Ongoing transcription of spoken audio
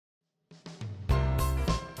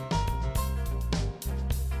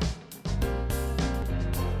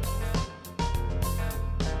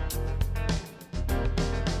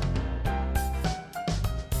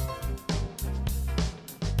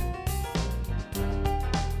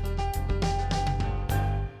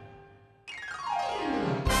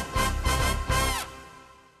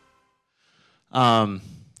Why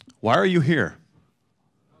are you here?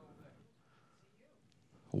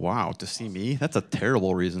 Wow, to see me? That's a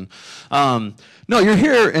terrible reason. No, you're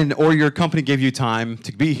here, or your company gave you time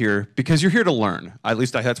to be here because you're here to learn. At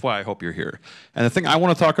least that's why I hope you're here. And the thing I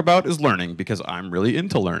want to talk about is learning because I'm really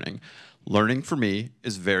into learning. Learning for me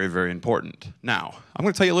is very, very important. Now, I'm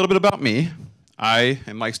going to tell you a little bit about me. I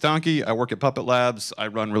am Mike Stahnke. I work at Puppet Labs. I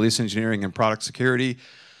run release engineering and product security.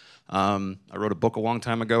 I wrote a book a long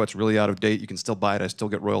time ago. It's really out of date. You can still buy it. I still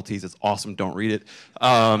get royalties. It's awesome. Don't read it.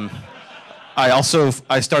 I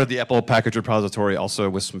started the Apple package repository also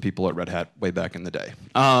with some people at Red Hat way back in the day.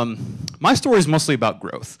 My story is mostly about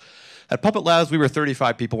growth. At Puppet Labs, we were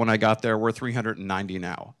 35 people when I got there. We're 390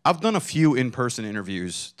 now. I've done a few in-person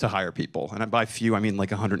interviews to hire people. And by few, I mean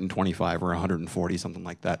like 125 or 140, something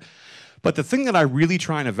like that. But the thing that I really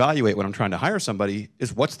try and evaluate when I'm trying to hire somebody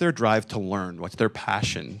is what's their drive to learn? What's their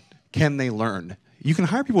passion? Can they learn? You can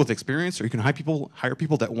hire people with experience, or you can hire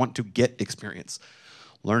people that want to get experience.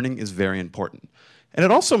 Learning is very important. And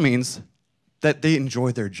it also means that they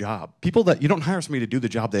enjoy their job. People that you don't hire somebody to do the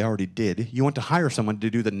job they already did. You want to hire someone to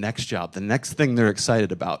do the next job, the next thing they're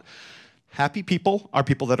excited about. Happy people are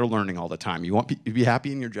people that are learning all the time. You want to be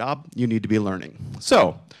happy in your job, you need to be learning.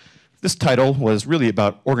 So, this title was really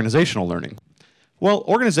about organizational learning. Well,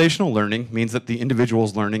 organizational learning means that the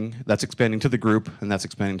individual's learning, that's expanding to the group, and that's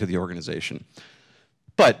expanding to the organization.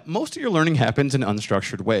 But most of your learning happens in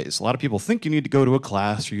unstructured ways. A lot of people think you need to go to a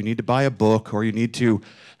class, or you need to buy a book, or you need to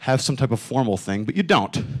have some type of formal thing, but you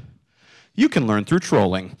don't. You can learn through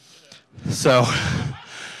trolling. So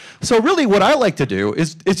really what I like to do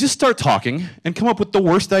is just start talking and come up with the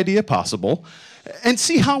worst idea possible and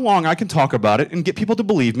see how long I can talk about it and get people to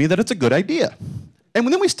believe me that it's a good idea. And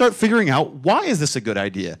then we start figuring out, why is this a good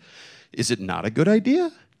idea? Is it not a good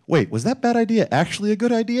idea? Wait, was that bad idea actually a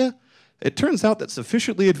good idea? It turns out that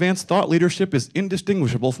sufficiently advanced thought leadership is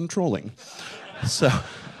indistinguishable from trolling. So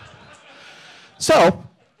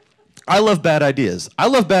I love bad ideas. I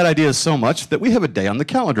love bad ideas so much that we have a day on the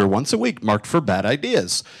calendar once a week marked for bad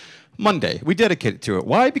ideas. Monday, we dedicate it to it.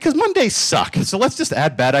 Why? Because Mondays suck. So let's just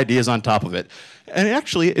add bad ideas on top of it. And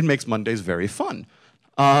actually, it makes Mondays very fun.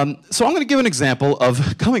 So I'm going to give an example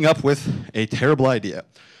of coming up with a terrible idea.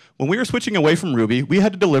 When we were switching away from Ruby, we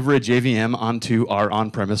had to deliver a JVM onto our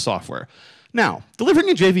on-premise software. Now,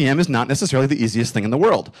 delivering a JVM is not necessarily the easiest thing in the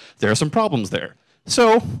world. There are some problems there.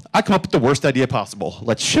 So I come up with the worst idea possible.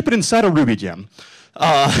 Let's ship it inside a Ruby gem.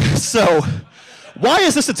 So why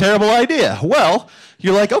is this a terrible idea? Well,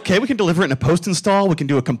 you're like, okay, we can deliver it in a post install. We can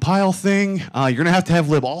do a compile thing. You're going to have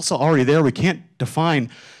libalsa already there. We can't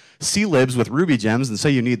define clibs with Ruby gems and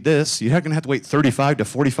say you need this. You're going to have to wait 35 to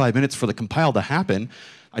 45 minutes for the compile to happen.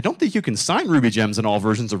 I don't think you can sign Ruby gems in all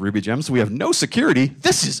versions of Ruby gems, so we have no security.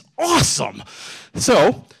 This is awesome.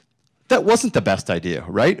 So that wasn't the best idea,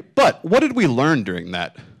 right? But what did we learn during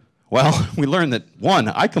that? Well, we learned that, one,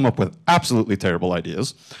 I come up with absolutely terrible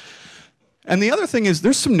ideas. And the other thing is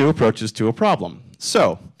there's some new approaches to a problem.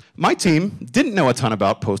 So my team didn't know a ton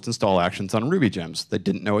about post-install actions on Ruby gems. They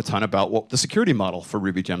didn't know a ton about what the security model for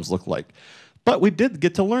Ruby gems looked like. But we did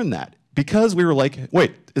get to learn that because we were like,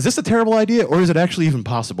 wait, is this a terrible idea or is it actually even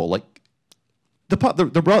possible? Like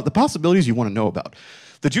the possibilities you want to know about.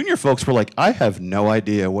 The junior folks were like, I have no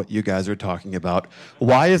idea what you guys are talking about.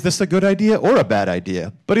 Why is this a good idea or a bad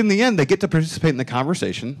idea? But in the end, they get to participate in the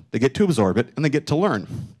conversation, they get to absorb it, and they get to learn.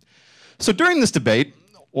 So during this debate,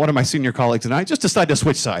 one of my senior colleagues and I just decided to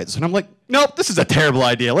switch sides. And I'm like, nope, this is a terrible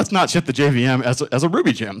idea. Let's not ship the JVM as a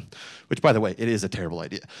Ruby gem, which, by the way, it is a terrible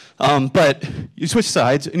idea. But you switch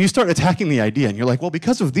sides, and you start attacking the idea. And you're like, well,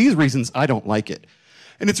 because of these reasons, I don't like it.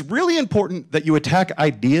 And it's really important that you attack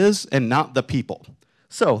ideas and not the people.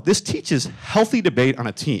 So this teaches healthy debate on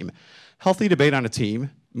a team. Healthy debate on a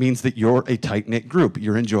team means that you're a tight-knit group.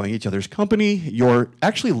 You're enjoying each other's company. You're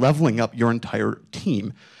actually leveling up your entire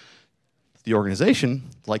team. The organization,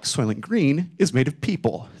 like Soylent Green, is made of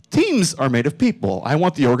people. Teams are made of people. I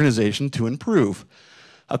want the organization to improve.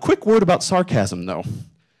 A quick word about sarcasm, though.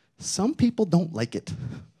 Some people don't like it.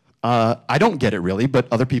 I don't get it, really,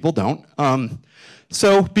 but other people don't.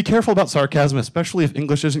 So be careful about sarcasm, especially if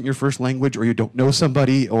English isn't your first language or you don't know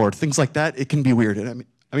somebody or things like that. It can be weird.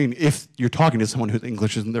 I mean, if you're talking to someone whose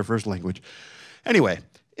English isn't their first language. Anyway,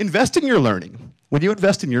 invest in your learning. When you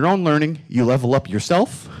invest in your own learning, you level up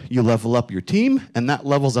yourself, you level up your team, and that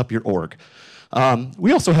levels up your org.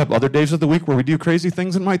 We also have other days of the week where we do crazy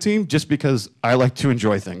things in my team just because I like to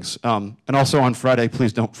enjoy things. And also on Friday,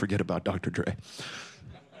 please don't forget about Dr. Dre.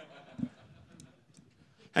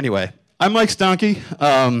 Anyway, I'm Mike Stahnke.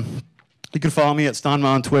 You can follow me at Stahnma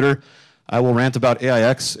on Twitter. I will rant about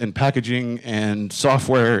AIX and packaging and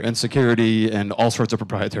software and security and all sorts of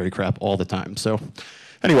proprietary crap all the time. So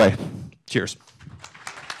anyway, cheers.